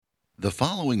The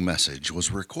following message was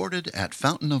recorded at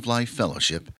Fountain of Life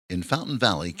Fellowship in Fountain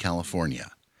Valley, California.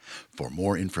 For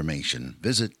more information,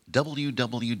 visit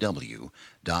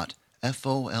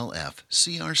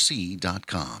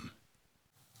www.folfcrc.com.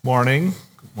 Morning.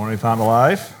 Good morning, Fountain of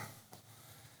Life.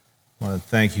 I want to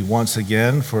thank you once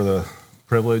again for the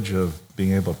privilege of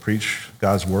being able to preach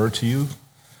God's Word to you.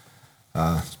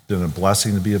 It's been a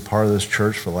blessing to be a part of this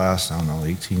church for the last,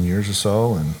 18 years or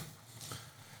so, and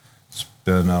it's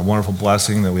been a wonderful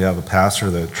blessing that we have a pastor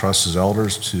that trusts his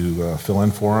elders to fill in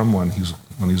for him when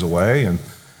he's away, and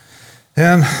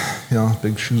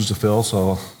big shoes to fill.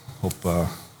 So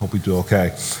hope we do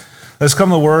okay. Let's come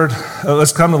to the Word.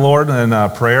 Let's come to the Lord in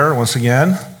prayer once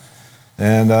again,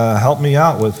 and help me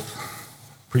out with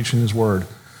preaching His Word.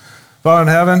 Father in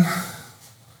heaven,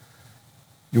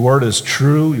 Your Word is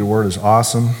true. Your Word is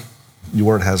awesome. Your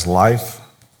Word has life.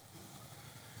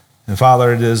 And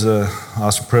Father, it is an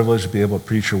awesome privilege to be able to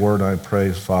preach Your Word. And I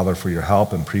pray, Father, for Your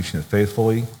help in preaching it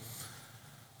faithfully,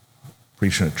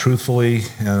 preaching it truthfully.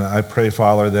 And I pray,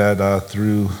 Father, that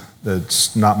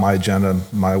that's not my agenda,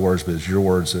 my words, but it's Your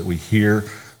words, that we hear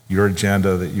Your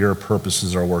agenda, that Your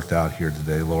purposes are worked out here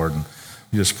today, Lord. And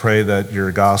we just pray that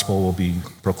Your gospel will be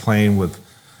proclaimed with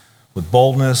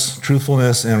boldness,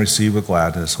 truthfulness, and received with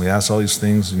gladness. We ask all these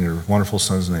things in Your wonderful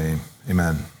Son's name.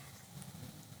 Amen.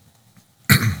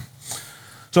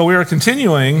 So we are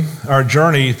continuing our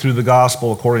journey through the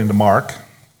gospel according to Mark.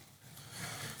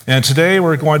 And today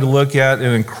we're going to look at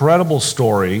an incredible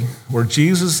story where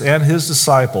Jesus and His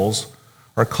disciples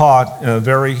are caught in a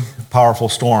very powerful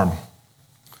storm.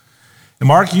 And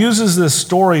Mark uses this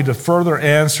story to further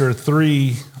answer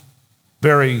three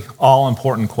very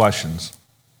all-important questions.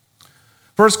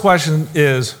 First question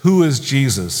is, who is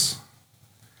Jesus?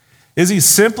 Is He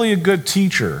simply a good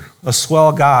teacher, a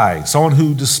swell guy, someone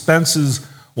who dispenses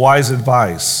wise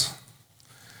advice?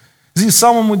 Is He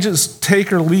someone who would just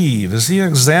take or leave? Is He an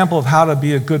example of how to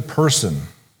be a good person?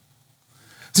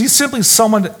 Is He simply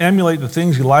someone to emulate the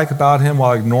things you like about Him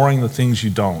while ignoring the things you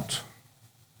don't?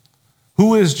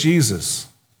 Who is Jesus?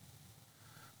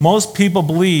 Most people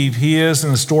believe He is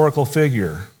an historical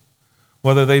figure.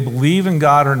 Whether they believe in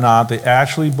God or not,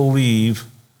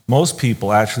 most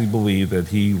people actually believe that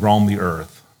He roamed the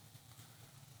earth.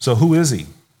 So who is He?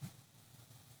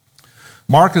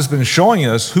 Mark has been showing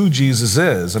us who Jesus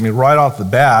is. Right off the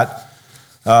bat,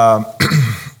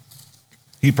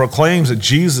 he proclaims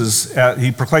Jesus as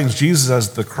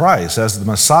the Christ, as the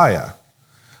Messiah.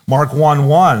 Mark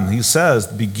 1:1, he says,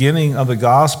 the beginning of the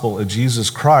gospel of Jesus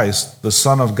Christ, the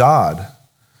Son of God.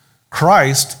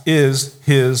 Christ is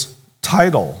His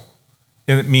title,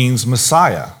 and it means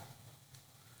Messiah.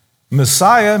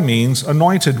 Messiah means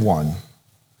anointed one.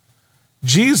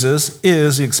 Jesus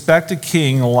is the expected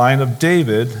king in the line of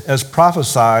David as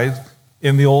prophesied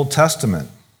in the Old Testament.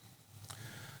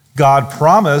 God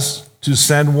promised to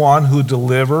send one who would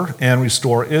deliver and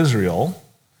restore Israel.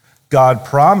 God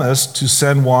promised to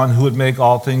send one who would make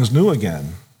all things new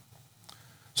again.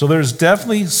 So there's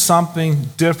definitely something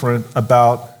different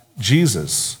about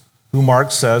Jesus, who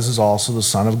Mark says is also the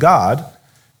Son of God,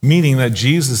 meaning that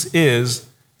Jesus is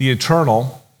the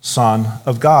eternal Son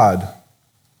of God.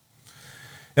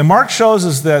 And Mark shows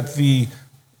us that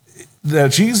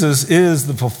Jesus is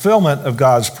the fulfillment of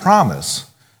God's promise.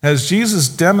 As Jesus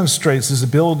demonstrates His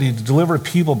ability to deliver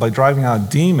people by driving out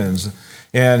demons,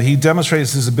 and He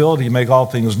demonstrates His ability to make all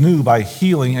things new by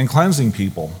healing and cleansing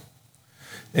people.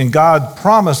 And God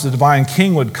promised the divine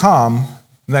king would come,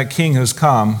 and that king has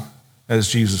come as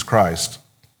Jesus Christ.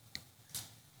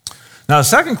 Now, the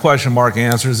second question Mark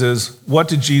answers is, what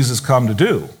did Jesus come to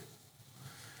do?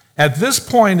 At this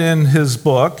point in his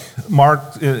book,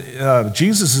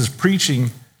 Jesus is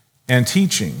preaching and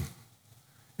teaching.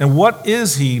 And what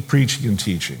is He preaching and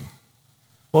teaching?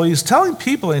 Well, He's telling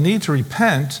people they need to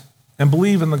repent and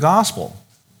believe in the gospel.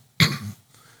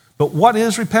 But what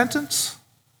is repentance?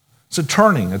 It's a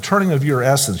turning of your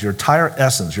essence, your entire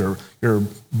essence, your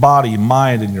body,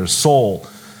 mind, and your soul,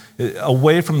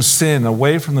 away from sin,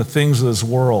 away from the things of this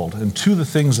world, and to the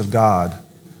things of God.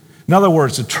 In other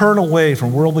words, to turn away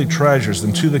from worldly treasures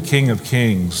and to the King of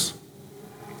Kings.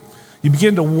 You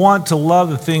begin to want to love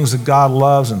the things that God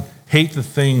loves and hate the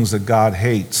things that God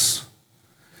hates.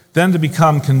 Then to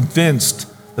become convinced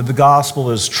that the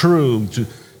gospel is true,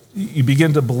 you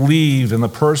begin to believe in the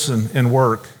person and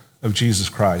work of Jesus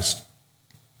Christ.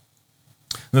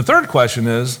 And the third question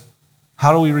is,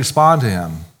 how do we respond to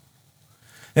Him?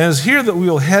 And it's here that we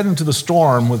will head into the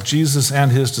storm with Jesus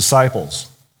and His disciples.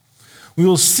 We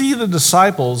will see the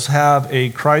disciples have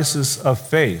a crisis of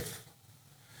faith,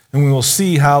 and we will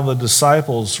see how the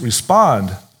disciples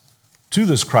respond to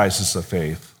this crisis of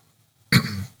faith.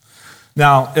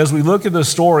 Now, as we look at this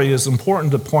story, it's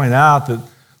important to point out that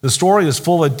the story is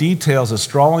full of details that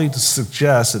strongly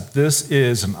suggest that this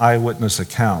is an eyewitness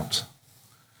account.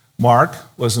 Mark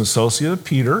was an associate of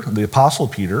Peter, the Apostle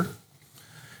Peter,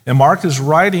 and Mark is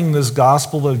writing this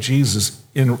gospel of Jesus.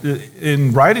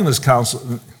 In writing this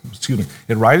gospel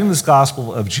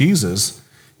of Jesus,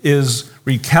 is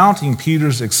recounting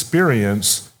Peter's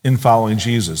experience in following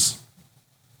Jesus.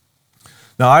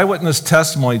 Now, eyewitness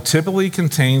testimony typically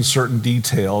contains certain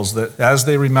details that, as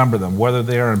they remember them, whether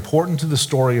they are important to the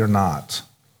story or not.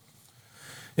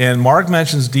 And Mark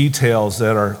mentions details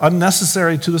that are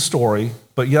unnecessary to the story,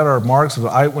 but yet are marks of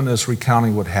an eyewitness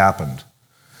recounting what happened.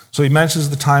 So he mentions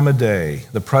the time of day,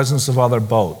 the presence of other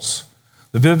boats,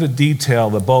 the vivid detail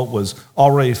the boat was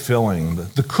already filling,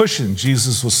 the cushion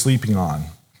Jesus was sleeping on.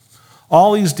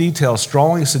 All these details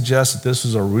strongly suggest that this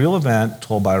was a real event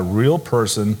told by a real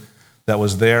person that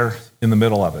was there in the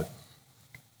middle of it.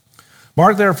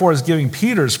 Mark, therefore, is giving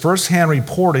Peter's firsthand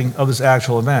reporting of this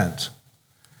actual event.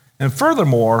 And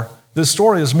furthermore, this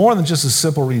story is more than just a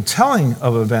simple retelling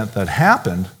of an event that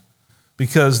happened,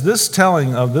 because this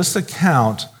telling of this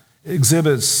account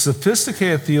exhibits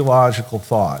sophisticated theological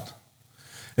thought.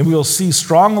 And we will see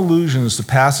strong allusions to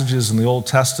passages in the Old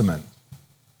Testament.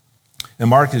 And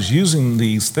Mark is using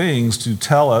these things to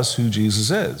tell us who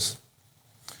Jesus is.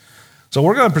 So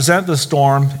we're going to present the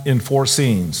storm in 4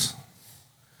 scenes.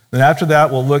 Then after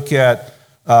that, we'll look at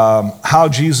how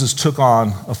Jesus took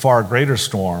on a far greater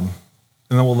storm.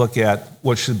 And then we'll look at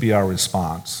what should be our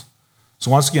response. So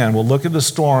once again, we'll look at the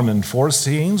storm in 4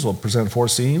 scenes. We'll present 4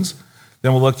 scenes.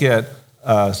 Then we'll look at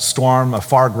a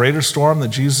far greater storm that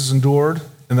Jesus endured.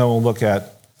 And then we'll look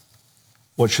at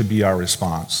what should be our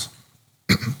response.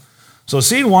 So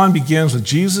scene 1 begins with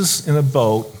Jesus in a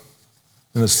boat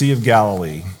in the Sea of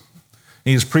Galilee.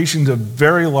 And he's preaching to a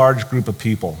very large group of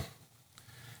people.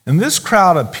 And this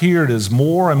crowd appeared as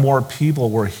more and more people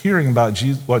were hearing about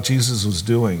what Jesus was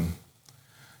doing.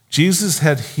 Jesus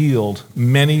had healed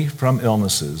many from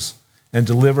illnesses and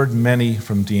delivered many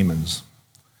from demons.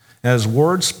 As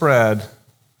word spread,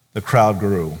 the crowd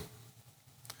grew.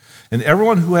 And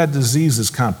everyone who had diseases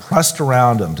kind of pressed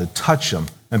around him to touch him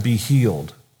and be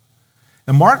healed.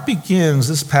 And Mark begins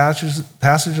this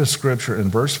passage of Scripture in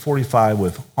verse 45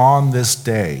 with, "On this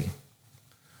day."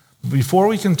 Before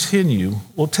we continue,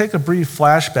 we'll take a brief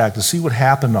flashback to see what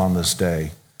happened on this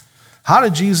day. How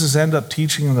did Jesus end up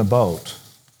teaching in the boat?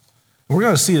 And we're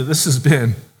going to see that this has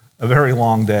been a very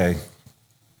long day.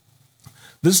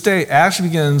 This day actually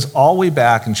begins all the way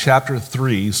back in chapter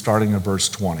 3, starting at verse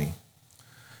 20.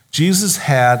 Jesus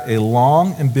had a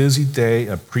long and busy day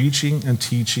of preaching and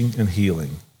teaching and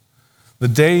healing. The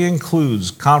day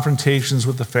includes confrontations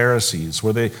with the Pharisees,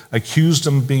 where they accused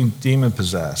him of being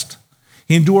demon-possessed.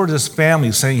 He endured his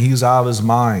family saying he's out of his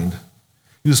mind.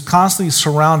 He was constantly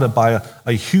surrounded by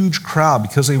a huge crowd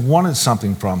because they wanted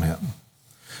something from him.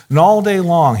 And all day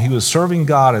long, he was serving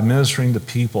God and ministering to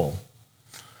people.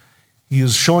 He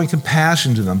was showing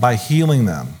compassion to them by healing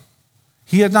them.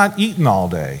 He had not eaten all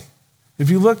day. If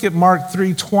you look at Mark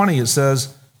 3:20, it says,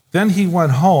 "Then he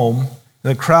went home,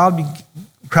 and the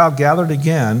crowd gathered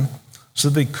again, so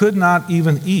they could not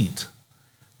even eat."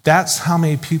 That's how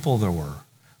many people there were.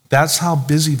 That's how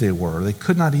busy they were. They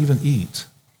could not even eat.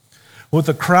 With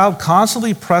the crowd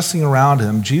constantly pressing around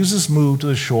him, Jesus moved to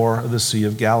the shore of the Sea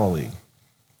of Galilee.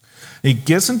 He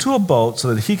gets into a boat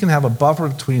so that he can have a buffer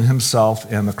between himself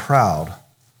and the crowd.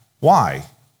 Why?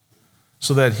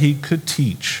 So that he could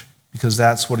teach, because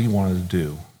that's what he wanted to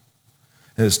do.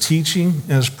 And his teaching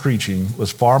and his preaching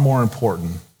was far more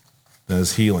important than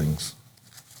his healings.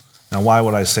 Now, why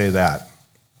would I say that?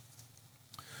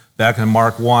 Back in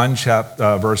Mark 1,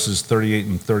 verses 38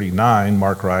 and 39,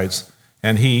 Mark writes,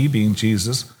 "And he," being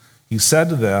Jesus, "he said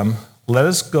to them, 'Let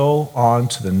us go on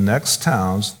to the next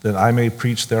towns, that I may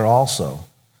preach there also.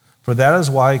 For that is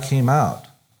why I came out.'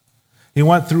 He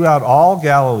went throughout all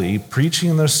Galilee, preaching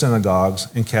in their synagogues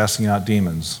and casting out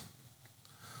demons."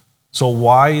 So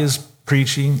why is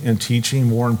preaching and teaching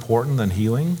more important than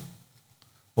healing?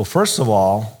 Well, first of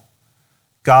all,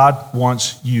 God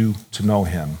wants you to know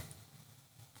him.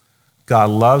 God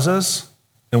loves us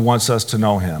and wants us to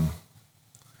know him.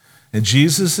 And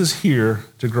Jesus is here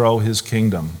to grow his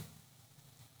kingdom.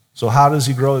 So how does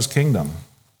he grow his kingdom?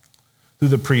 Through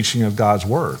the preaching of God's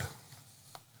word.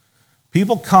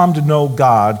 People come to know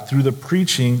God through the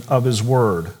preaching of his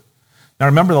word. Now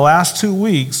remember, the last 2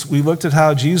 weeks, we looked at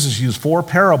how Jesus used 4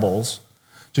 parables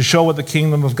to show what the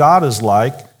kingdom of God is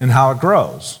like and how it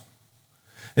grows.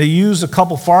 And he used a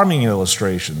couple farming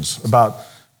illustrations about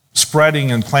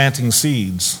spreading and planting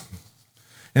seeds.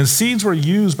 And seeds were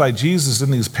used by Jesus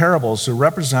in these parables to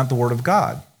represent the Word of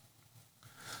God.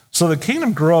 So the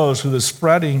kingdom grows through the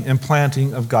spreading and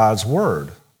planting of God's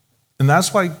Word. And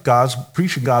that's why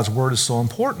preaching God's Word is so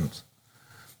important.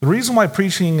 The reason why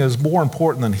preaching is more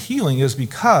important than healing is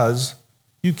because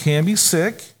you can be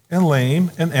sick and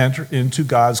lame and enter into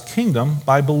God's kingdom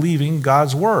by believing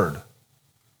God's Word.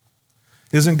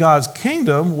 It is in God's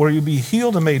kingdom where you be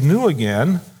healed and made new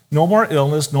again. No more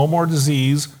illness, no more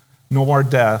disease, no more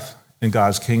death in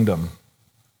God's kingdom.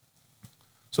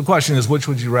 So the question is, which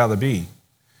would you rather be?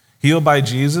 Healed by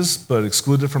Jesus, but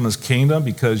excluded from his kingdom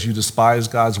because you despise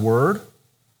God's word?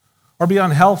 Or be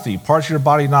unhealthy, parts of your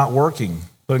body not working,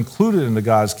 but included into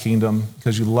God's kingdom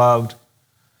because you loved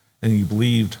and you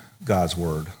believed God's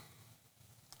word?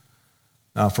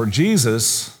 Now, for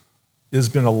Jesus, it has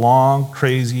been a long,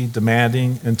 crazy,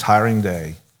 demanding, and tiring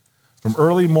day. From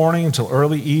early morning until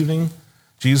early evening,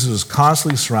 Jesus was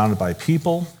constantly surrounded by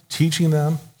people, teaching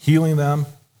them, healing them,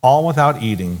 all without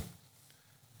eating.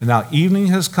 And now evening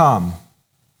has come,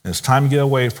 and it's time to get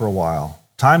away for a while.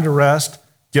 Time to rest,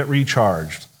 get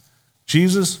recharged.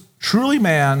 Jesus, truly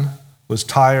man, was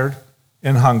tired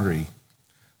and hungry.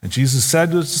 And Jesus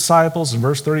said to his disciples in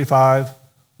verse 35,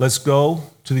 "Let's go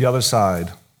to the other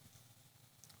side."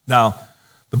 Now,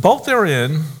 the boat they're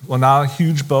in, well, not a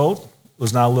huge boat,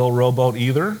 was not a little rowboat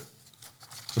either.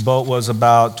 The boat was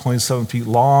about 27 feet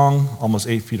long, almost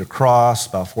 8 feet across,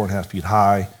 about 4.5 feet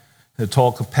high, and a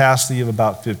total capacity of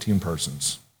about 15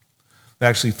 persons. They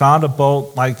actually found a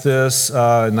boat like this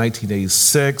in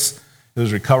 1986. It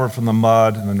was recovered from the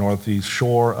mud in the northwest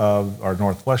shore, of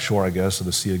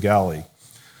the Sea of Galilee.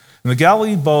 And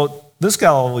this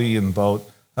Galilean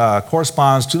boat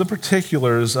corresponds to the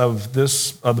particulars of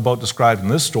the boat described in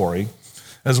this story,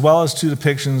 as well as to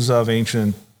depictions of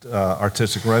ancient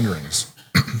artistic renderings.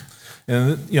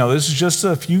 And this is just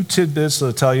a few tidbits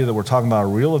to tell you that we're talking about a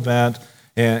real event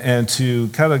and to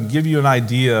kind of give you an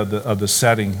idea of the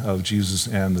setting of Jesus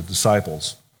and the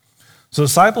disciples. So the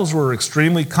disciples were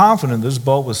extremely confident this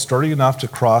boat was sturdy enough to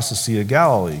cross the Sea of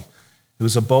Galilee. It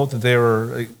was a boat that they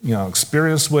were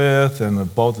experienced with, and a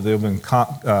boat that they've been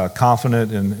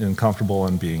confident and comfortable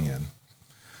in being in.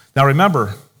 Now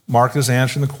remember, Mark is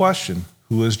answering the question,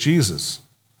 who is Jesus?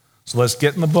 So let's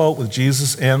get in the boat with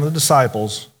Jesus and the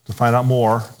disciples to find out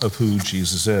more of who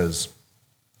Jesus is.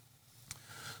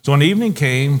 So when evening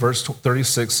came, verse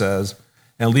 36 says,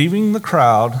 "And leaving the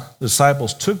crowd, the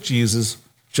disciples took Jesus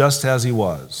just as he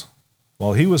was,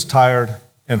 while he was tired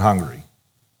and hungry."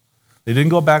 They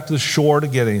didn't go back to the shore to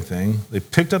get anything. They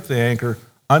picked up the anchor,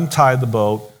 untied the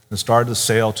boat, and started to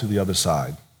sail to the other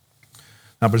side.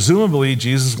 Now, presumably,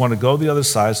 Jesus wanted to go to the other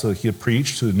side so that he could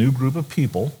preach to a new group of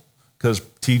people, because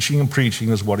teaching and preaching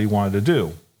is what he wanted to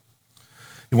do.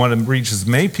 He wanted to reach as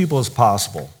many people as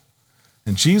possible.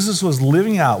 And Jesus was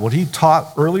living out what he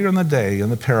taught earlier in the day in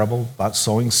the parable about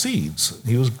sowing seeds.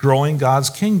 He was growing God's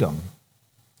kingdom.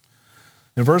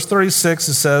 In verse 36,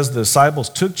 it says, the disciples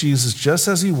took Jesus just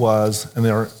as he was, and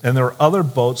there were other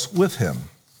boats with him.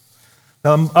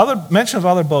 Now, mention of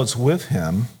other boats with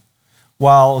him,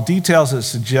 while details that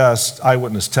suggest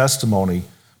eyewitness testimony,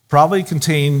 probably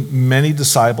contain many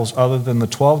disciples other than the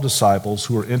 12 disciples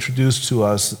who were introduced to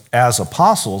us as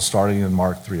apostles starting in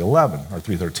Mark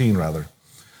 3:13 rather.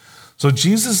 So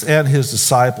Jesus and his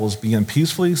disciples began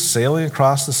peacefully sailing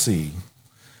across the sea.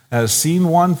 As scene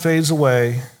 1 fades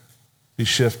away, we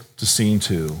shift to scene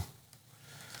 2.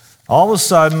 All of a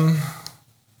sudden,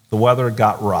 the weather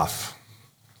got rough.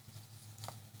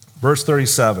 Verse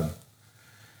 37,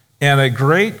 "And a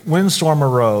great windstorm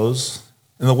arose,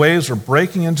 and the waves were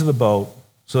breaking into the boat,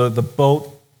 so that the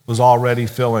boat was already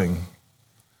filling."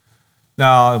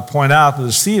 Now, I'll point out that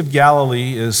the Sea of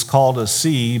Galilee is called a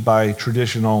sea by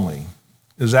tradition only.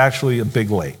 It is actually a big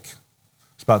lake.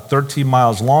 It's about 13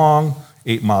 miles long,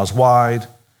 8 miles wide.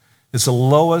 It's the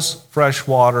lowest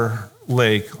freshwater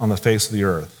lake on the face of the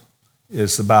earth.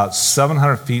 It's about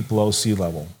 700 feet below sea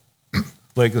level. The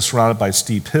lake is surrounded by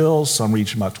steep hills, some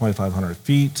reach about 2,500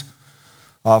 feet.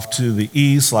 Off to the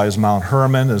east lies Mount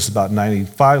Hermon. It's about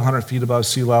 9,500 feet above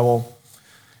sea level.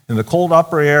 And the cold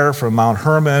upper air from Mount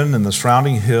Hermon and the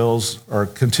surrounding hills are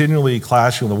continually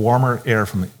clashing with the warmer air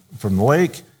from the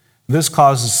lake. This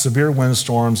causes severe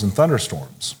windstorms and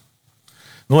thunderstorms.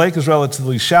 The lake is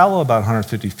relatively shallow, about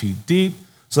 150 feet deep,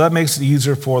 so that makes it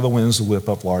easier for the winds to whip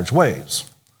up large waves.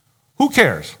 Who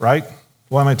cares, right?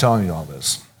 Why am I telling you all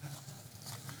this?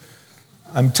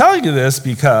 I'm telling you this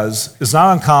because it's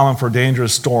not uncommon for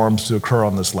dangerous storms to occur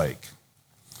on this lake.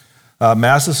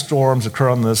 Massive storms occur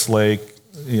on this lake,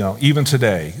 even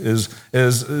today.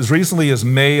 As recently as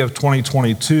May of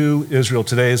 2022, Israel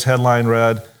Today's headline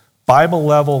read,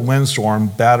 Bible-level windstorm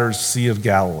batters Sea of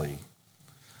Galilee.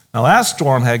 Now, that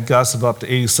storm had gusts of up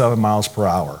to 87 miles per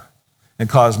hour and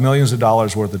caused millions of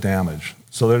dollars worth of damage.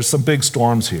 So there's some big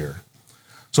storms here.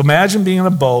 So imagine being in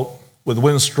a boat with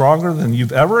winds stronger than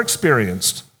you've ever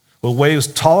experienced, with waves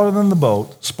taller than the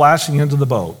boat splashing into the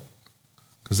boat,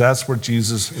 because that's what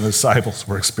Jesus and the disciples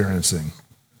were experiencing.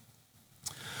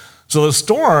 So the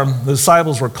storm the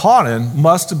disciples were caught in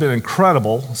must have been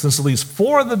incredible, since at least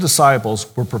 4 of the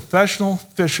disciples were professional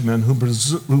fishermen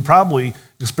who probably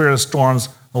experienced storms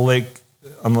on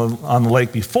the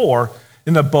lake before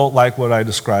in a boat like what I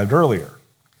described earlier.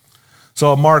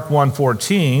 So Mark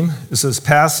 1:14, it says,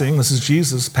 this is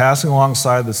Jesus passing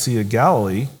alongside the Sea of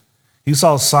Galilee. He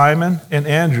saw Simon and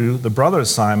Andrew, the brother of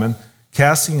Simon,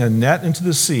 casting a net into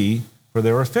the sea, for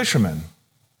they were fishermen.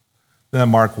 Then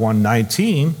Mark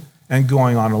 1:19, and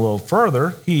going on a little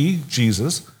further, he,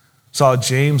 Jesus, saw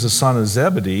James the son of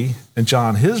Zebedee and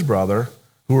John his brother,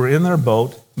 who were in their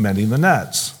boat mending the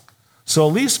nets. So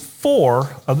at least 4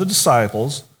 of the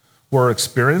disciples were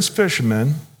experienced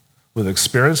fishermen with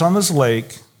experience on this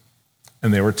lake,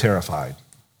 and they were terrified,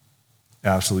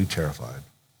 absolutely terrified.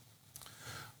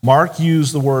 Mark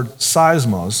used the word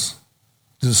seismos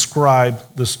to describe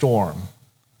the storm.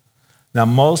 Now,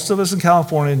 most of us in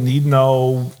California need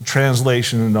no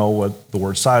translation to know what the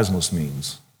word seismos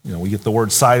means. You know, we get the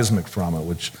word seismic from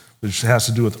it, which has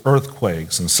to do with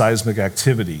earthquakes and seismic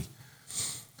activity.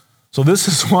 So this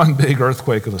is one big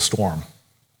earthquake of a storm.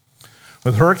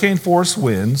 With hurricane-force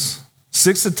winds,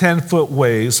 6 to 10 foot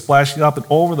waves splashing up and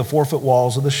over the 4-foot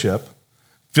walls of the ship,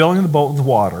 filling the boat with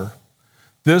water,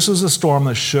 this was a storm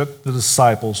that shook the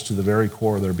disciples to the very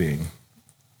core of their being.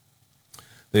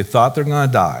 They thought they're going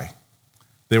to die.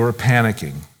 They were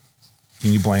panicking.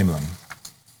 Can you blame them?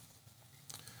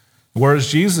 Where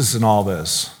is Jesus in all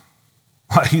this?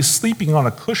 Well, he's sleeping on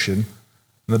a cushion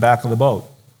in the back of the boat.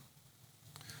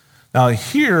 Now,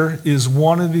 here is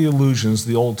one of the allusions to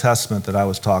the Old Testament that I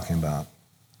was talking about.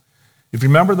 If you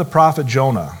remember the prophet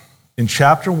Jonah, in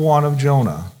chapter 1 of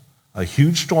Jonah, a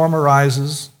huge storm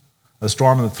arises, a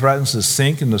storm that threatens to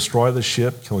sink and destroy the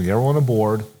ship, killing everyone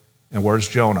aboard. And where's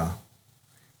Jonah?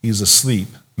 He's asleep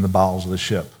in the bowels of the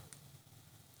ship.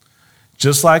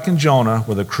 Just like in Jonah,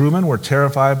 where the crewmen were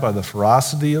terrified by the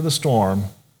ferocity of the storm,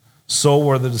 so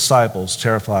were the disciples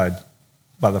terrified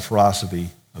by the ferocity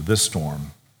of this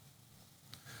storm.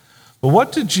 But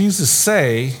what did Jesus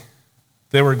say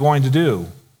they were going to do?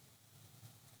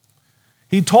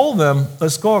 He told them,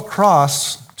 let's go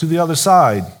across to the other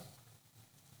side.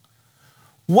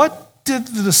 What did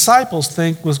the disciples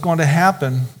think was going to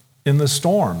happen in the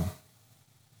storm?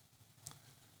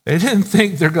 They didn't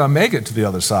think they're going to make it to the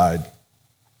other side,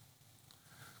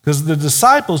 because the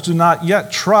disciples do not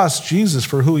yet trust Jesus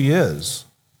for who he is.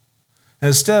 And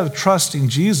instead of trusting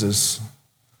Jesus,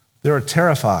 they're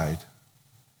terrified.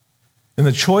 In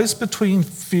the choice between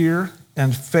fear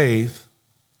and faith,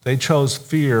 they chose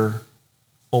fear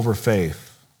over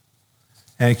faith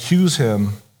and accuse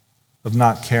him of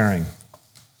not caring.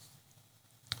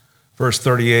 Verse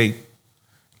 38,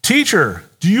 "Teacher,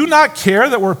 do you not care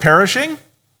that we're perishing?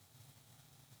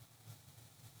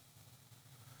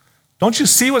 Don't you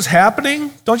see what's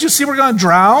happening? Don't you see we're going to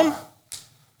drown?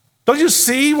 Don't you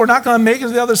see we're not going to make it to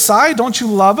the other side? Don't you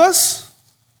love us?"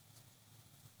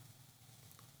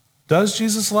 Does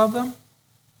Jesus love them?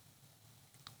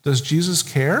 Does Jesus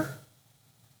care?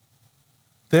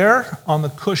 There on the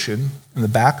cushion in the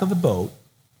back of the boat,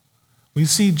 we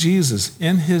see Jesus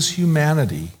in his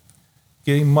humanity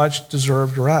getting much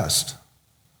deserved rest.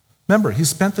 Remember, he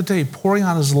spent the day pouring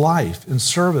out his life in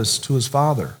service to his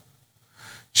Father.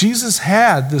 Jesus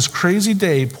had this crazy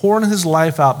day pouring his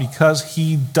life out because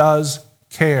he does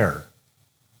care.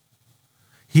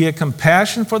 He had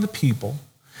compassion for the people,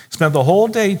 spent the whole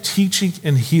day teaching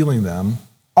and healing them,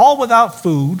 all without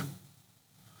food.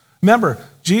 Remember,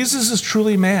 Jesus is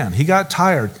truly man. He got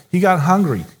tired. He got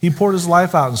hungry. He poured his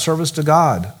life out in service to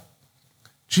God.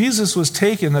 Jesus was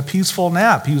taking a peaceful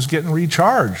nap. He was getting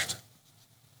recharged.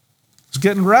 He was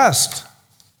getting rest.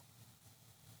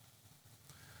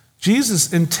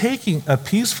 Jesus, in taking a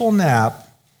peaceful nap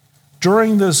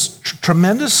during this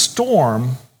tremendous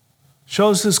storm,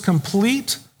 shows his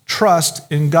complete trust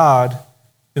in God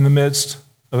in the midst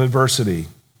of adversity.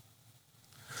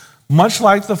 Much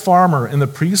like the farmer in the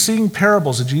preceding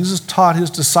parables that Jesus taught his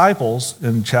disciples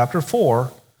in chapter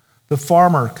 4, the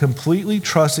farmer completely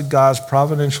trusted God's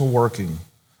providential working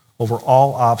over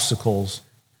all obstacles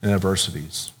and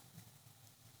adversities.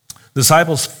 The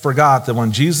disciples forgot that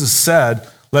when Jesus said,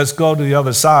 "Let's go to the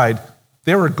other side,"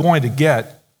 they were going to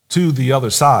get to the other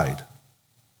side.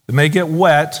 It may get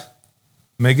wet,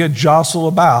 may get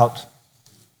jostled about,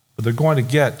 but they're going to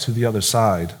get to the other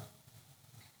side.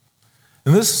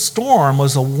 And this storm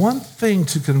was the one thing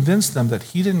to convince them that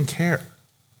he didn't care.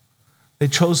 They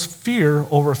chose fear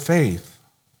over faith.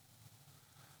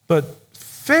 But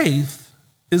faith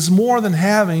is more than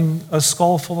having a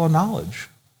skull full of knowledge.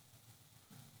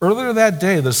 Earlier that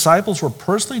day, the disciples were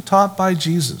personally taught by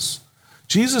Jesus.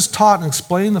 Jesus taught and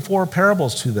explained the 4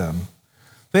 parables to them.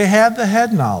 They had the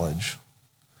head knowledge.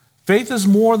 Faith is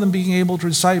more than being able to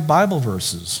recite Bible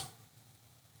verses.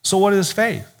 So what is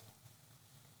faith?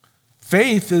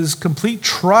 Faith is complete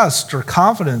trust or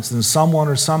confidence in someone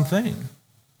or something.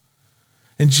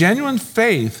 And genuine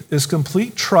faith is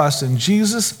complete trust in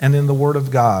Jesus and in the Word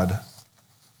of God.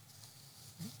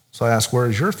 So I ask, where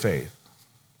is your faith?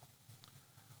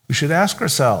 We should ask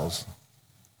ourselves,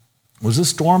 was this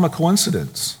storm a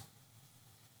coincidence?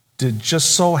 Did it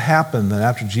just so happen that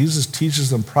after Jesus teaches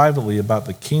them privately about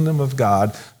the kingdom of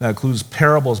God, that includes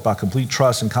parables about complete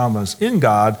trust and confidence in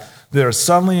God, they are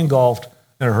suddenly engulfed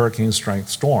in a hurricane-strength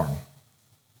storm?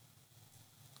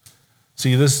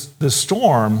 See, this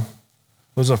storm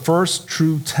was the first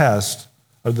true test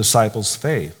of the disciples'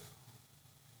 faith.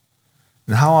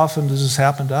 And how often does this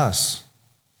happen to us?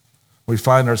 We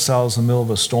find ourselves in the middle of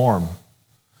a storm.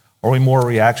 Are we more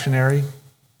reactionary?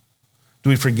 Do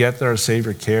we forget that our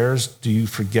Savior cares? Do you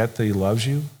forget that he loves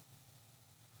you?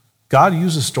 God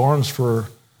uses storms for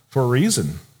a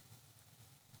reason.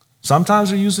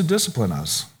 Sometimes they're used to discipline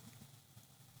us.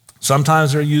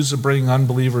 Sometimes they're used to bring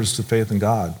unbelievers to faith in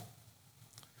God.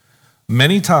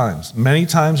 Many times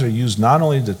they're used not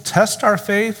only to test our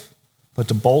faith, but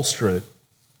to bolster it,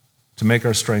 to make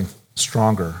our strength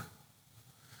stronger.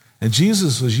 And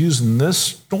Jesus was using this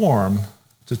storm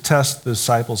to test the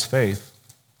disciples' faith.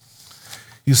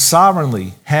 He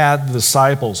sovereignly had the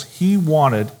disciples he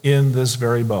wanted in this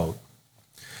very boat.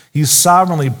 He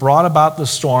sovereignly brought about the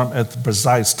storm at the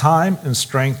precise time and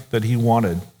strength that he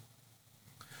wanted.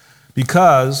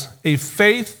 Because a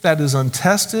faith that is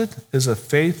untested is a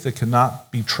faith that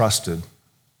cannot be trusted.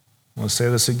 I want to say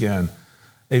this again.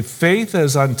 A faith that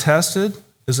is untested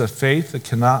is a faith that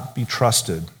cannot be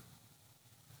trusted.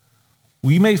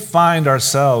 We may find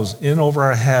ourselves in over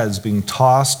our heads being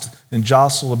tossed and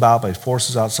jostled about by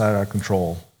forces outside our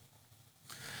control.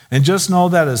 And just know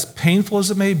that as painful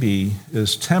as it may be, it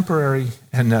is temporary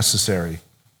and necessary.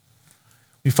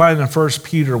 We find in 1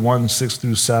 Peter 1, 6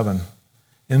 through 7,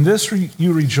 in this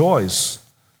you rejoice,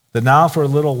 that now for a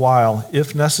little while,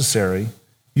 if necessary,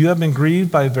 you have been grieved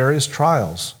by various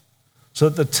trials, so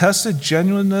that the tested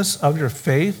genuineness of your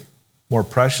faith, more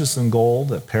precious than gold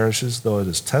that perishes though it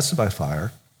is tested by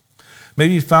fire, may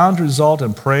be found to result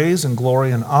in praise and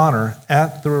glory and honor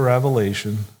at the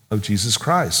revelation of Jesus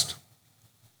Christ.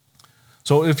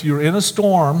 So if you're in a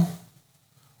storm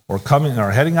or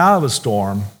heading out of a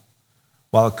storm,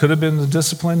 while it could have been to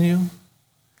discipline you,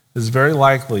 it's very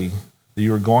likely that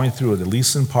you are going through it, at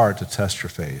least in part, to test your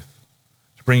faith,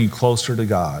 to bring you closer to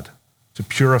God, to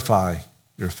purify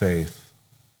your faith.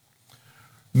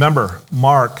 Remember,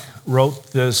 Mark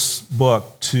wrote this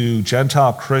book to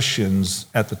Gentile Christians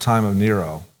at the time of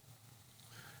Nero.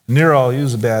 Nero, he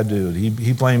was a bad dude.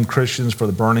 He blamed Christians for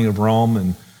the burning of Rome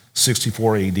in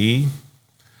 64 AD. The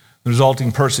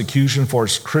resulting persecution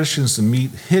forced Christians to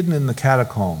meet hidden in the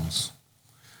catacombs.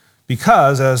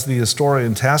 Because, as the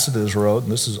historian Tacitus wrote,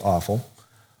 and this is awful,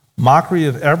 mockery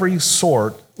of every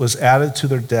sort was added to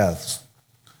their deaths.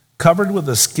 Covered with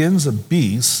the skins of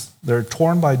beasts, they're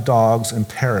torn by dogs and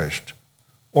perished,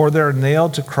 or they're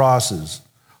nailed to crosses,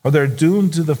 or they're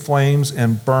doomed to the flames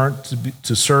and burnt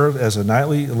to serve as a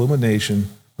nightly illumination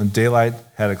when daylight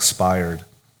had expired.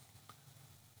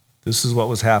 This is what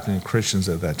was happening to Christians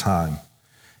at that time.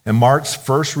 And Mark's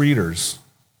first readers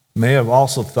may have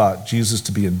also thought Jesus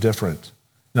to be indifferent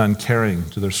and uncaring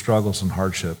to their struggles and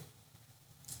hardship.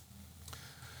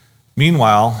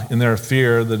 Meanwhile, in their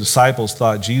fear, the disciples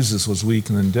thought Jesus was weak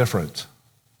and indifferent,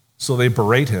 so they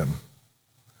berate him.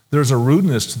 There's a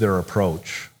rudeness to their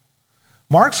approach.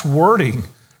 Mark's wording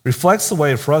reflects the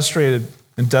way frustrated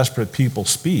and desperate people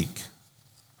speak.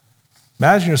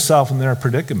 Imagine yourself in their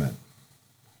predicament.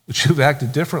 Would you have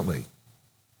acted differently?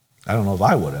 I don't know if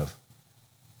I would have.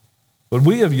 Would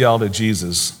we have yelled at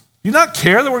Jesus, "Do you not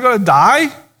care that we're going to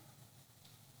die?"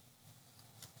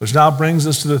 Which now brings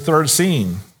us to the third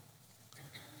scene.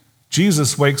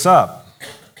 Jesus wakes up.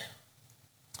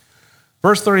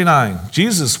 Verse 39,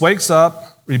 Jesus wakes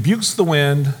up, rebukes the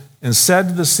wind, and said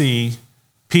to the sea,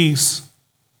 "Peace,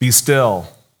 be still."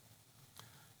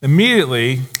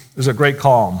 Immediately, there's a great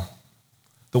calm.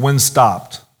 The wind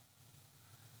stopped.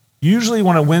 Usually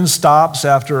when a wind stops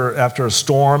after a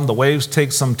storm, the waves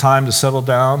take some time to settle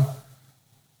down,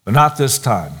 but not this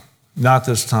time. Not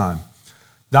this time.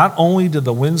 Not only did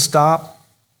the wind stop,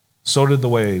 so did the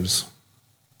waves.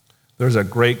 There's a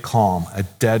great calm, a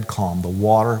dead calm. The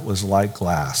water was like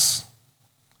glass.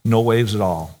 No waves at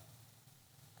all.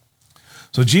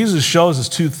 So Jesus shows us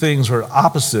two things were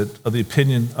opposite of the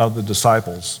opinion of the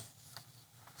disciples.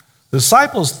 The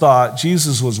disciples thought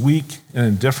Jesus was weak and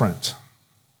indifferent.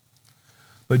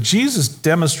 But Jesus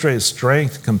demonstrated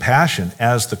strength and compassion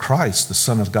as the Christ, the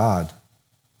Son of God.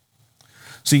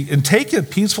 See, in taking a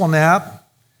peaceful nap,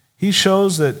 he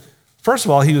shows that, first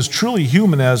of all, he was truly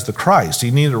human as the Christ.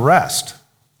 He needed rest.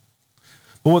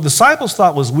 But what the disciples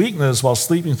thought was weakness while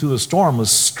sleeping through the storm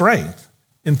was strength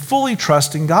in fully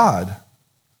trusting God,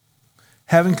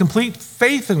 having complete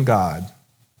faith in God.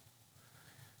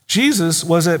 Jesus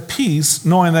was at peace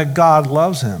knowing that God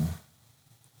loves him.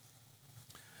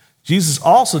 Jesus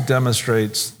also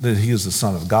demonstrates that he is the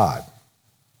Son of God.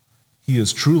 He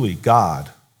is truly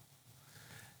God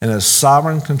and has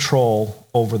sovereign control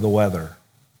over the weather.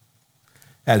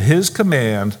 At his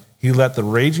command, he let the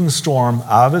raging storm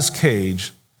out of his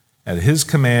cage. At his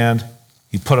command,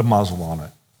 he put a muzzle on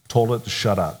it, told it to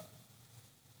shut up.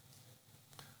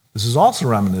 This is also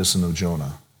reminiscent of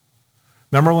Jonah.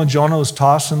 Remember when Jonah was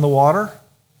tossed in the water?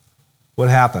 What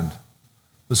happened?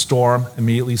 The storm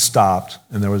immediately stopped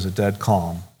and there was a dead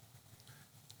calm.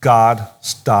 God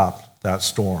stopped that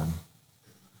storm.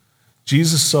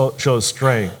 Jesus shows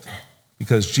strength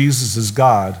because Jesus is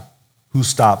God who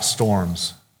stops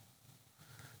storms.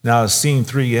 Now, as scene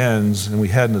 3 ends and we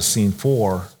head into scene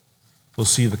 4, we'll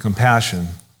see the compassion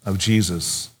of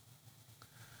Jesus.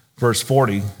 Verse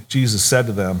 40, Jesus said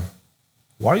to them,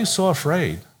 "Why are you so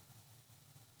afraid?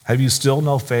 Have you still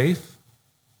no faith?"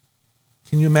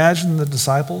 Can you imagine the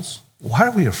disciples? Why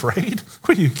are we afraid?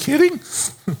 Are you kidding?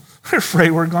 We're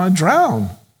afraid we're going to drown.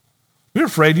 We're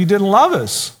afraid you didn't love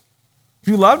us. If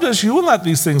you loved us, you wouldn't let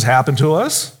these things happen to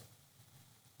us.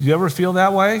 Do you ever feel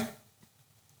that way?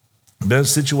 Been in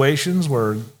situations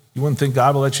where you wouldn't think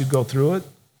God will let you go through it?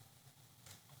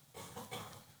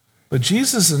 But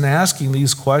Jesus, in asking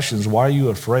these questions, why are you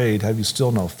afraid? Have you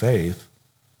still no faith?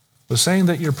 Was saying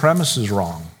that your premise is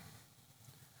wrong.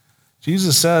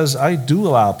 Jesus says, I do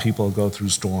allow people to go through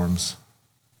storms.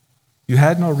 You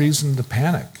had no reason to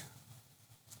panic.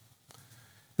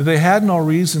 If they had no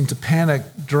reason to panic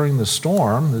during the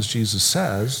storm, as Jesus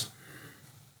says,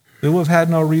 they would have had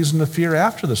no reason to fear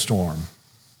after the storm.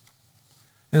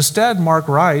 Instead, Mark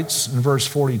writes in verse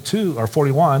 42 or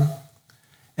 41,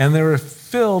 and they were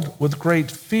filled with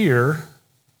great fear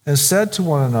and said to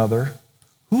one another,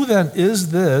 "Who then is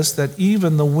this that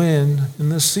even the wind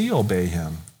and the sea obey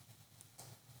him?"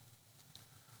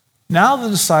 Now the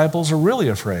disciples are really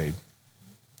afraid.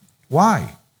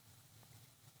 Why?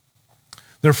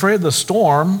 They're afraid of the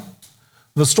storm.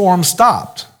 The storm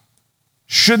stopped.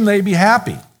 Shouldn't they be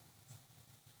happy?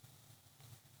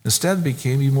 Instead, they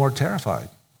became even more terrified.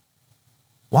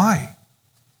 Why?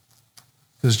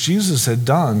 Because Jesus had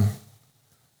done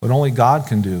what only God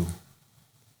can do.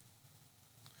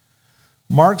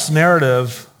 Mark's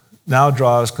narrative now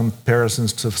draws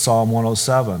comparisons to Psalm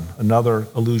 107, another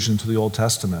allusion to the Old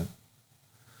Testament.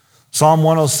 Psalm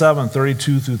 107,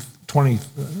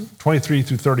 23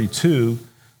 through 32,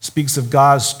 speaks of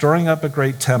God stirring up a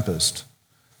great tempest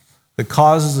that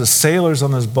causes the sailors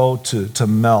on this boat to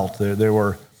melt. They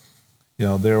were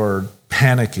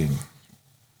panicking,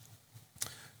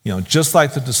 just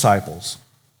like the disciples.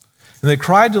 And they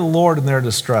cried to the Lord in their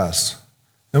distress.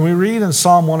 And we read in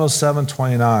Psalm 107,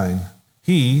 29,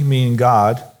 He, meaning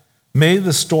God, made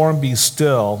the storm be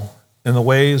still, and the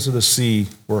waves of the sea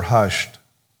were hushed.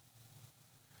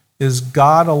 It is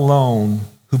God alone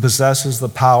who possesses the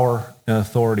power and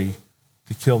authority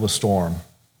to kill the storm.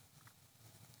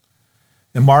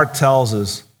 And Mark tells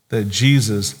us that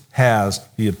Jesus has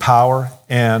the power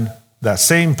and that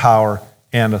same power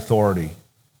and authority.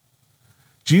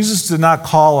 Jesus did not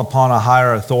call upon a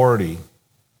higher authority.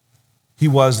 He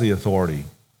was the authority.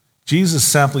 Jesus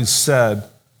simply said,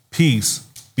 "Peace,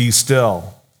 be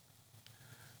still."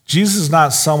 Jesus is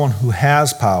not someone who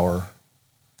has power.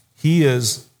 He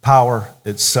is power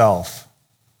itself.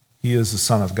 He is the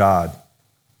Son of God.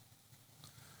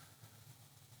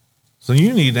 So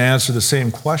you need to answer the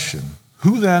same question.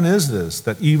 Who then is this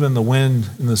that even the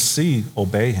wind and the sea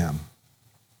obey him?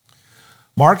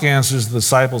 Mark answers the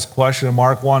disciples' question in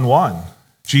Mark 1:1.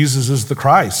 Jesus is the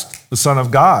Christ, the Son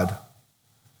of God.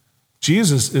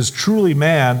 Jesus is truly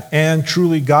man and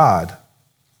truly God.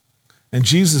 And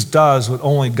Jesus does what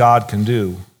only God can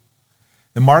do.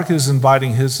 And Mark is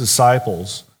inviting his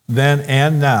disciples then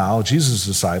and now, Jesus'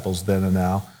 disciples then and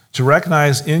now, to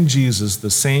recognize in Jesus the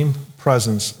same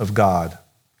presence of God.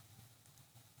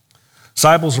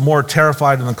 Disciples were more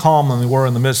terrified in the calm than they were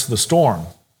in the midst of the storm.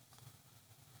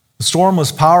 The storm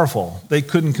was powerful. They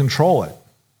couldn't control it.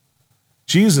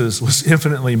 Jesus was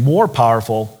infinitely more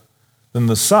powerful than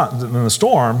the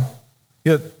storm,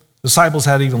 yet disciples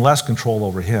had even less control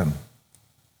over him.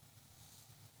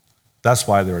 That's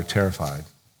why they were terrified.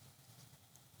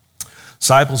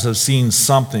 Disciples have seen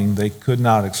something they could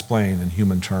not explain in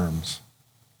human terms.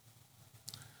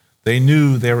 They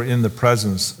knew they were in the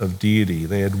presence of deity.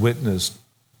 They had witnessed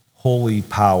holy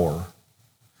power.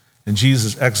 And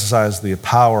Jesus exercised the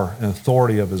power and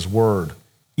authority of his word,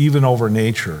 even over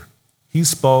nature. He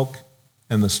spoke,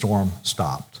 and the storm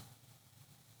stopped.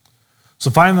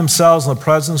 So finding themselves in the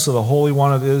presence of the Holy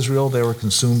One of Israel, they were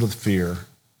consumed with fear,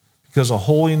 because the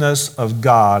holiness of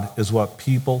God is what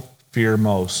people fear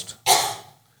most.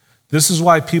 This is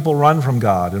why people run from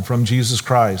God and from Jesus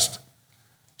Christ.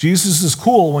 Jesus is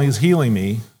cool when he's healing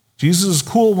me. Jesus is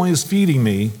cool when he's feeding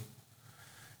me.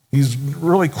 He's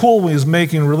really cool when he's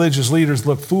making religious leaders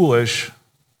look foolish.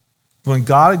 When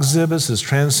God exhibits his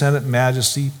transcendent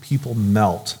majesty, people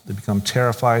melt. They become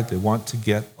terrified. They want to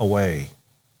get away.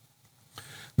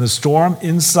 The storm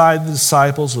inside the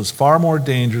disciples was far more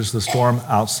dangerous than the storm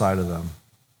outside of them.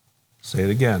 Say it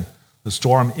again. The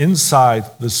storm inside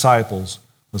the disciples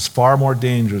was far more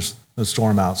dangerous than the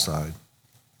storm outside.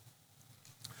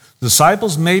 The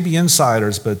disciples may be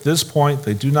insiders, but at this point,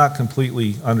 they do not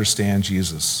completely understand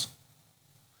Jesus.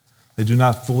 They do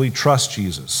not fully trust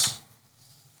Jesus.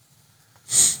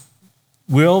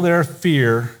 Will their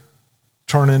fear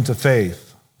turn into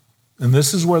faith? And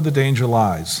this is where the danger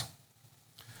lies.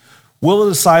 Will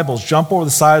the disciples jump over the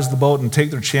sides of the boat and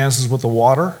take their chances with the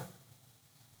water?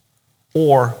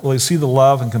 Or will they see the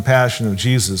love and compassion of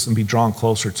Jesus and be drawn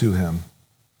closer to him?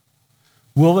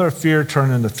 Will their fear turn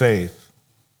into faith?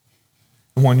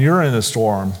 And when you're in a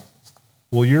storm,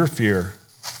 will your fear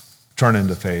turn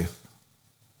into faith?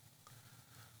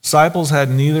 Disciples had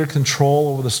neither control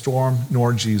over the storm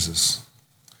nor Jesus.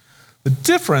 The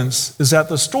difference is that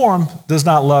the storm does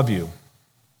not love you.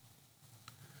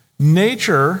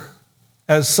 Nature,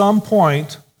 at some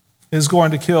point, is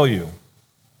going to kill you.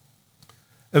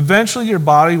 Eventually, your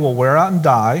body will wear out and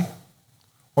die,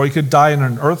 or you could die in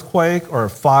an earthquake or a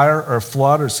fire or a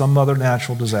flood or some other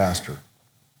natural disaster.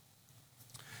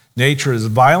 Nature is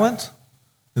violent,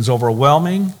 is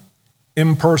overwhelming,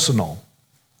 impersonal.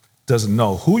 Doesn't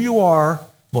know who you are,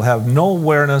 will have no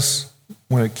awareness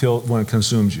when it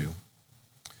consumes you.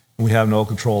 And we have no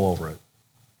control over it.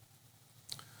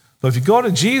 But if you go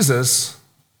to Jesus,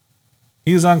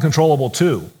 he is uncontrollable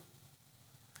too.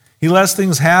 He lets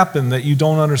things happen that you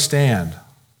don't understand.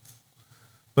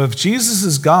 But if Jesus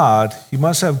is God, he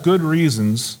must have good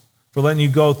reasons for letting you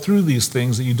go through these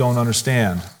things that you don't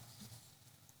understand.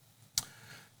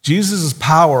 Jesus'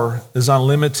 power is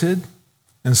unlimited,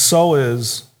 and so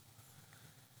is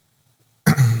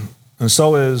his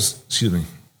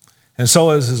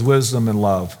wisdom and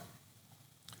love.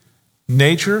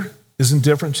 Nature is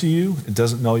indifferent to you. It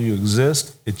doesn't know you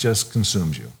exist. It just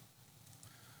consumes you.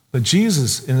 But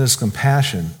Jesus, in his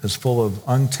compassion, is full of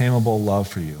untamable love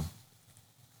for you.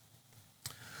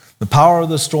 The power of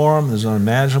the storm is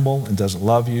unimaginable and doesn't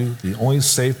love you. The only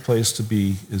safe place to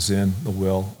be is in the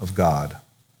will of God.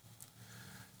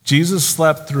 Jesus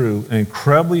slept through an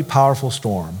incredibly powerful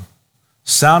storm.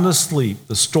 Sound asleep,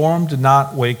 the storm did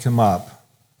not wake him up.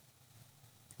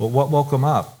 But what woke him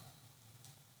up?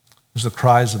 It was the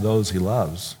cries of those he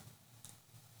loves.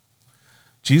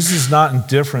 Jesus is not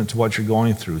indifferent to what you're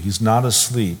going through. He's not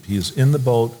asleep. He is in the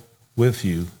boat with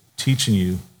you, teaching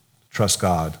you to trust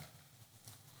God.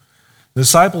 The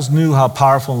disciples knew how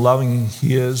powerful and loving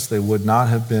he is. They would not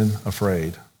have been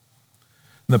afraid.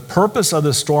 And the purpose of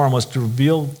the storm was to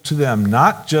reveal to them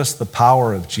not just the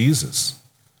power of Jesus,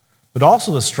 but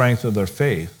also the strength of their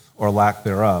faith or lack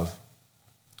thereof.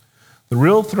 The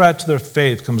real threat to their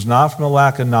faith comes not from a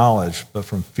lack of knowledge, but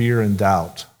from fear and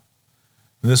doubt.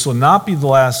 And this will not be the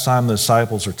last time the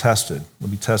disciples are tested. They'll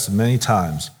be tested many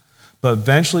times. But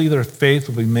eventually their faith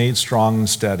will be made strong and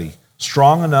steady,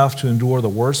 strong enough to endure the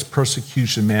worst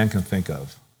persecution man can think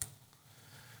of.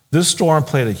 This storm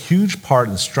played a huge part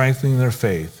in strengthening their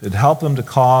faith. It helped them to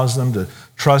cause them to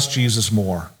trust Jesus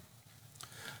more.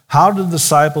 How did the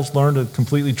disciples learn to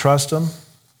completely trust him?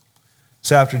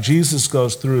 It's after Jesus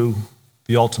goes through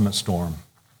the ultimate storm.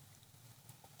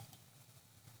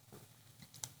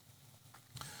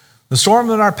 The storm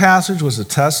in our passage was a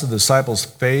test of the disciples'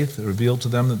 faith. It revealed to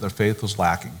them that their faith was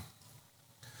lacking.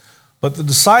 But the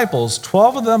disciples,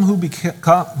 12 of them who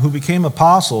became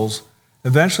apostles,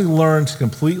 eventually learned to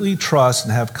completely trust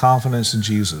and have confidence in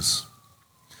Jesus.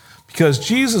 Because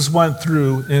Jesus went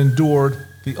through and endured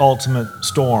the ultimate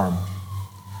storm.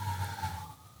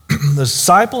 The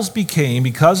disciples became,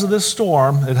 because of this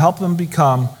storm, it helped them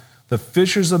become the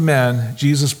fishers of men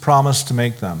Jesus promised to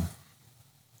make them.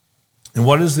 And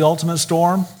what is the ultimate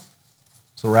storm?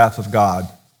 It's the wrath of God.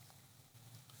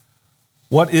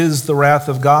 What is the wrath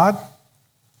of God?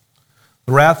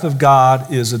 The wrath of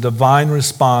God is a divine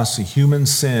response to human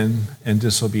sin and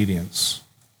disobedience.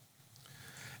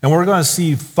 And we're going to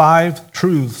see 5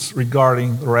 truths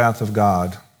regarding the wrath of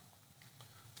God.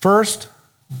 First,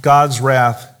 God's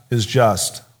wrath is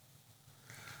just.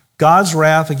 God's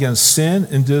wrath against sin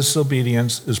and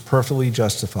disobedience is perfectly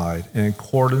justified in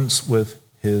accordance with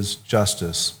his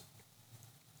justice.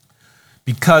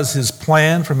 Because his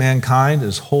plan for mankind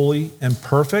is holy and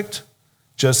perfect,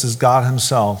 just as God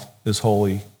himself is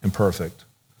holy and perfect.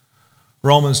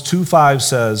 Romans 2:5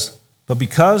 says, "But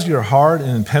because your hard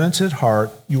and impenitent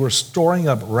heart, you are storing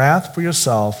up wrath for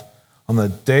yourself on the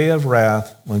day of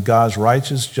wrath when God's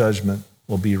righteous judgment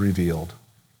will be revealed."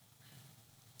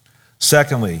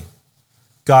 Secondly,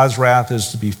 God's wrath is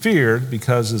to be feared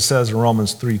because it says in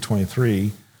Romans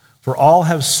 3:23, "For all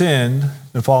have sinned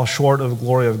and fall short of the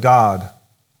glory of God.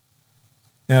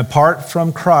 And apart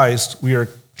from Christ, we are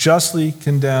justly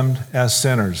condemned as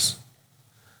sinners."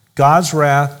 God's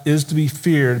wrath is to be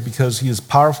feared because he is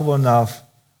powerful enough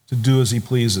to do as he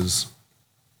pleases.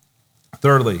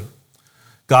 Thirdly,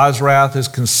 God's wrath is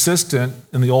consistent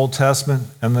in the Old Testament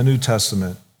and the New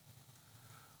Testament.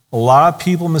 A lot of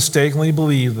people mistakenly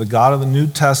believe the God of the New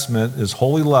Testament is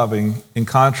wholly loving in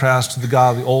contrast to the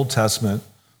God of the Old Testament,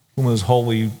 whom is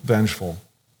wholly vengeful.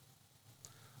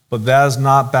 But that is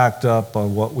not backed up by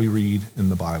what we read in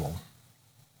the Bible.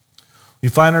 We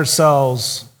find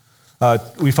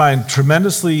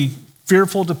tremendously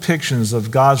fearful depictions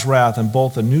of God's wrath in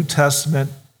both the New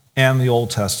Testament and the Old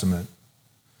Testament.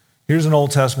 Here's an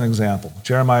Old Testament example,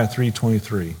 Jeremiah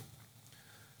 3:23.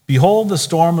 "Behold the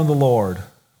storm of the Lord,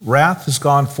 wrath has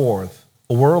gone forth,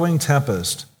 a whirling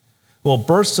tempest, will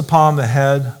burst upon the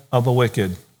head of the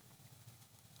wicked."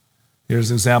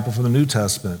 Here's an example from the New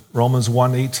Testament, Romans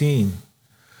 1:18.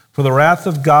 "For the wrath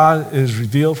of God is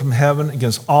revealed from heaven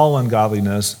against all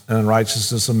ungodliness and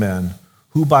unrighteousness of men,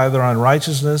 who by their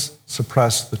unrighteousness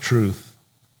suppress the truth."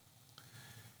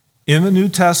 In the New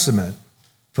Testament,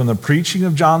 from the preaching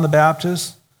of John the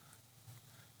Baptist,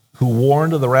 who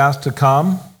warned of the wrath to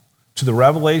come, to the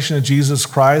revelation of Jesus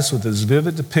Christ with his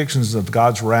vivid depictions of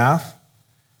God's wrath,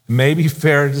 it may be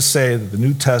fair to say that the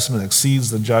New Testament exceeds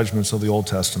the judgments of the Old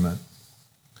Testament.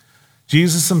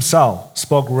 Jesus himself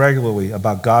spoke regularly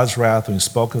about God's wrath when he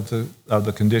spoke of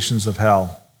the conditions of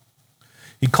hell.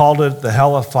 He called it the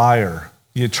hell of fire,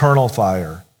 the eternal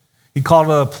fire. He called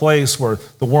it a place where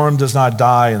the worm does not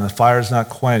die and the fire is not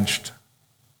quenched.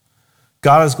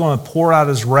 God is going to pour out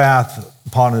his wrath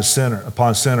upon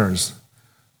sinners,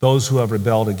 those who have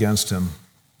rebelled against him.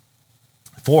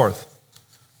 Fourth,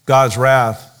 God's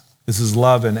wrath is his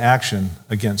love in action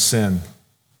against sin.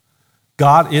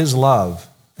 God is love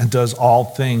and does all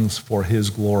things for his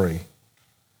glory.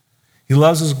 He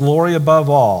loves his glory above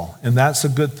all, and that's a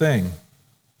good thing.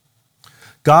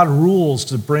 God rules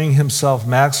to bring himself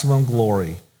maximum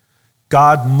glory.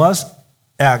 God must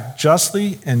act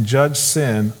justly and judge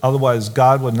sin, otherwise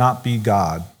God would not be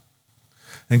God.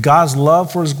 And God's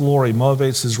love for his glory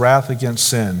motivates his wrath against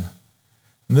sin.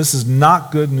 And this is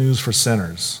not good news for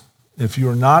sinners. If you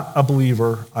are not a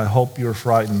believer, I hope you're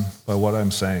frightened by what I'm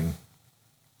saying.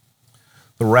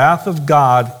 The wrath of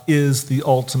God is the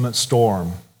ultimate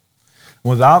storm.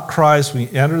 Without Christ,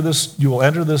 you will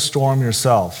enter this storm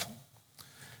yourself.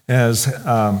 As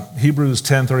Hebrews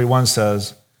 10:31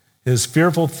 says, "It is a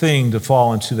fearful thing to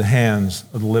fall into the hands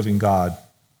of the living God."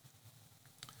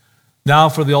 Now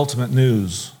for the ultimate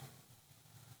news.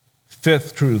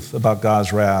 Fifth truth about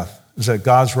God's wrath is that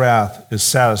God's wrath is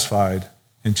satisfied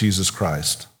in Jesus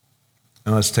Christ.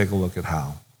 And let's take a look at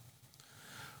how.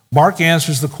 Mark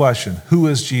answers the question, who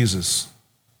is Jesus?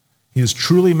 He is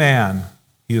truly man.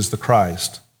 He is the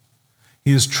Christ.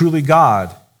 He is truly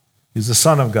God. He is the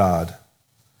Son of God.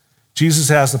 Jesus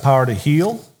has the power to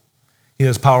heal. He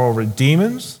has power over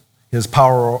demons. He has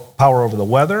power over the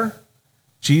weather.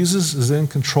 Jesus is in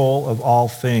control of all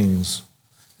things.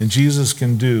 And Jesus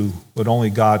can do what only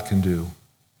God can do.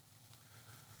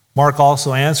 Mark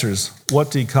also answers,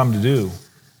 what did he come to do?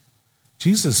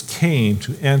 Jesus came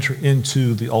to enter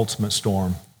into the ultimate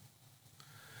storm.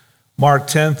 Mark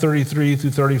 10:33 through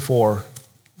 34,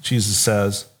 Jesus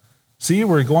says, "See,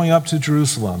 we're going up to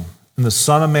Jerusalem, and the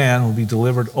Son of Man will be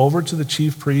delivered over to the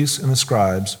chief priests and the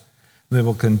scribes, and they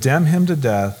will condemn him to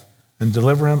death and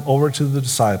deliver him over to the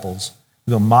disciples.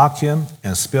 They'll mock him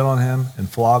and spit on him and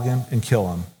flog him and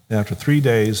kill him. And after 3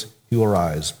 days, he will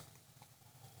rise.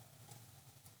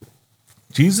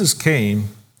 Jesus came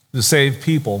to save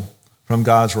people from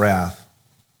God's wrath.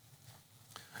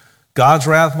 God's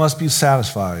wrath must be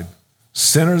satisfied.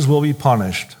 Sinners will be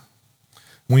punished.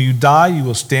 When you die, you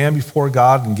will stand before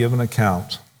God and give an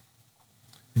account,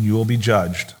 and you will be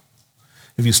judged.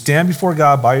 If you stand before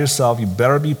God by yourself, you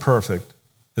better be perfect,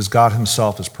 as God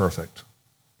himself is perfect.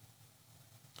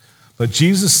 But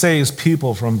Jesus saves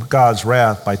people from God's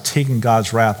wrath by taking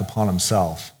God's wrath upon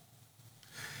himself.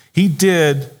 He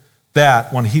did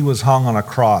that when he was hung on a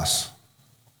cross.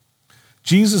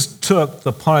 Jesus took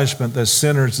the punishment that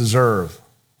sinners deserve.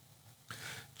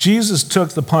 Jesus took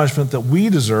the punishment that we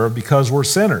deserve because we're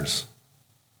sinners.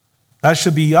 That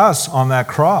should be us on that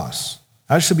cross.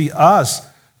 That should be us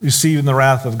receiving the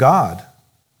wrath of God.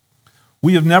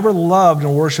 We have never loved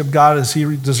and worshiped God as he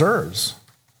deserves.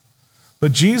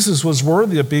 But Jesus was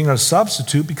worthy of being our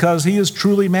substitute because he is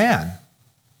truly man.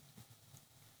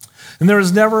 And there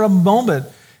is never a moment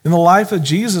in the life of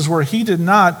Jesus where he did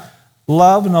not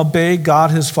love and obey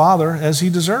God his Father as he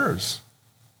deserves.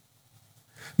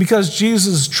 Because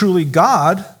Jesus is truly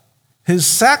God, his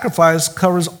sacrifice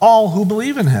covers all who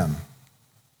believe in him.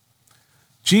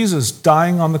 Jesus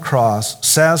dying on the cross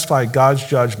satisfied God's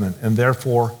judgment and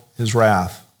therefore his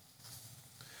wrath.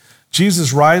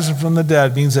 Jesus rising from the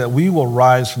dead means that we will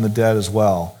rise from the dead as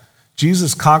well.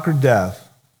 Jesus conquered death,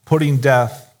 putting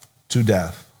death to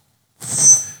death.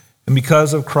 And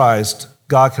because of Christ,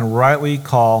 God can rightly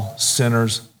call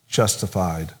sinners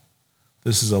justified.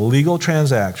 This is a legal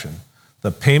transaction.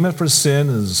 The payment for sin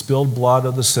is the spilled blood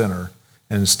of the sinner,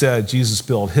 and instead Jesus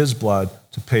spilled his blood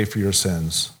to pay for your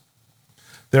sins.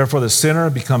 Therefore, the sinner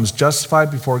becomes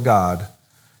justified before God.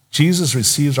 Jesus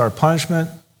receives our punishment.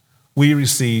 We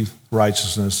receive the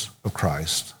righteousness of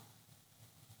Christ.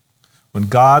 When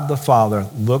God the Father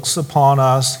looks upon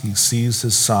us, he sees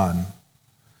his Son.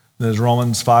 And as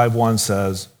Romans 5:1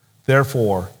 says,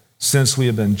 therefore, since we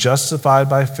have been justified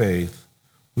by faith,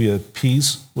 we have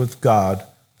peace with God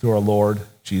through our Lord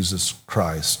Jesus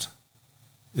Christ.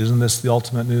 Isn't this the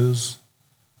ultimate news?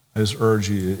 I just urge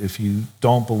you, if you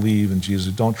don't believe in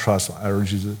Jesus, don't trust him, I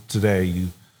urge you today, you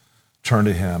turn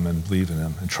to him and believe in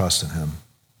him and trust in him.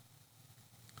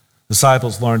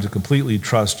 Disciples learned to completely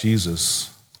trust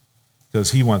Jesus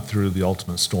because he went through the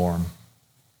ultimate storm.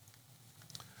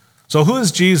 So who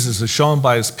is Jesus as shown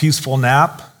by his peaceful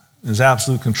nap and his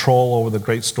absolute control over the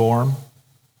great storm?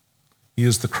 He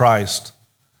is the Christ,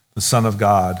 the Son of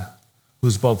God, who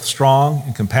is both strong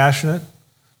and compassionate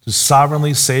to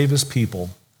sovereignly save his people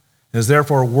and is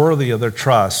therefore worthy of their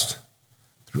trust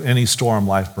through any storm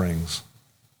life brings.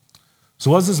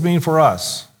 So what does this mean for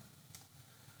us?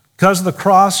 Because of the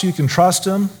cross, you can trust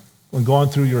him when going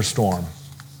through your storm.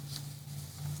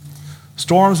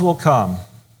 Storms will come.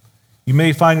 You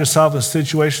may find yourself in a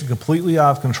situation completely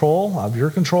out of control, out of your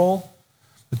control,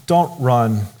 but don't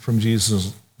run from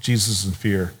Jesus in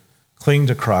fear. Cling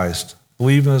to Christ.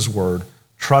 Believe in his word.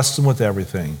 Trust him with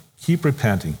everything. Keep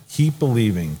repenting. Keep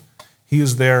believing. He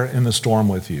is there in the storm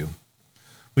with you.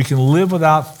 We can live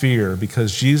without fear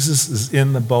because Jesus is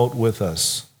in the boat with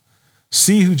us.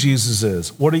 See who Jesus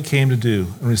is, what he came to do,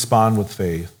 and respond with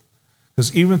faith.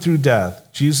 Because even through death,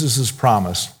 Jesus has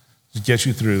promised to get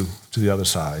you through to the other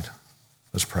side.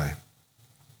 Let's pray.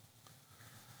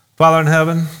 Father in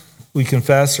heaven, we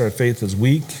confess our faith is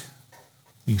weak.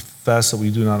 We confess that we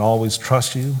do not always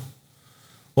trust you.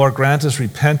 Lord, grant us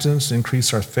repentance,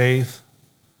 increase our faith.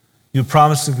 You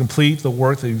promised to complete the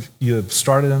work that you have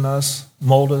started in us,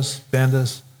 mold us, bend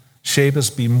us, shape us,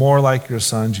 be more like your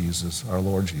Son, Jesus, our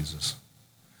Lord Jesus.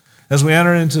 As we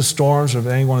enter into storms, or if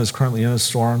anyone is currently in a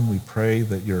storm, we pray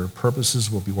that your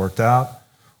purposes will be worked out.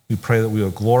 We pray that we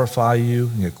will glorify you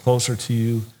and get closer to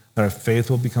you, that our faith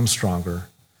will become stronger.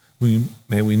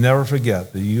 May we never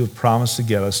forget that you have promised to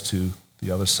get us to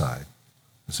the other side.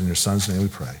 It's in your Son's name we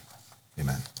pray.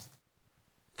 Amen.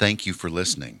 Thank you for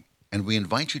listening, and we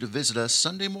invite you to visit us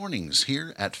Sunday mornings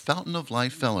here at Fountain of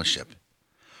Life Fellowship.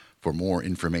 For more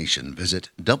information, visit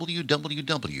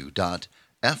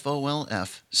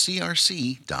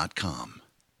www.folfcrc.com.